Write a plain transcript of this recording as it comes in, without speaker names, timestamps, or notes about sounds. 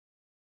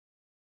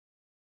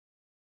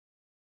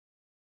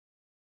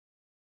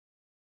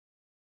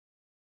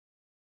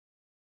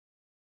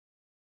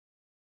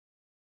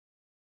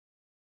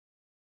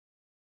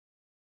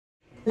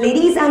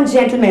Ladies and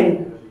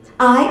gentlemen,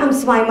 I am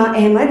Swaima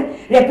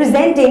Ahmad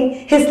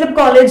representing Hislop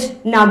College,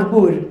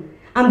 Nagpur.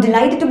 I'm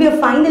delighted to be a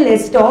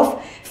finalist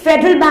of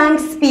Federal Bank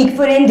Speak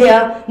for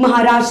India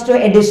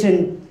Maharashtra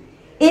edition,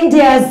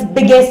 India's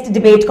biggest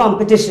debate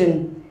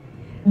competition.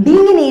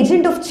 Being an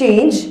agent of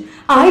change,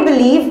 I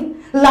believe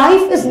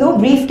life is no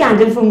brief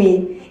candle for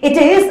me. It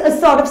is a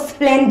sort of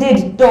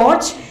splendid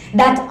torch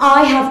that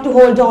I have to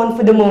hold on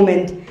for the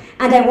moment.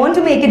 And I want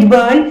to make it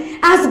burn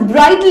as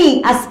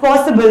brightly as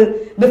possible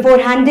before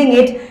handing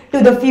it to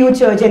the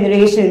future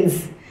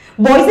generations.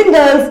 Boys and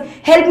girls,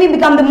 help me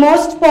become the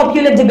most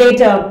popular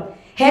debater.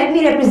 Help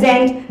me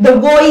represent the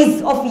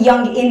voice of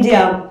young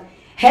India.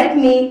 Help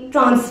me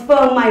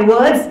transform my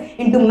words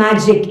into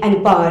magic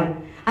and power.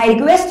 I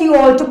request you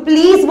all to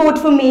please vote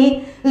for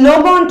me.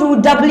 Log on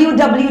to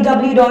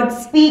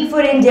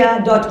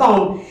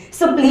www.speakforindia.com.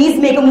 So please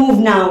make a move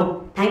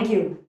now. Thank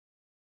you.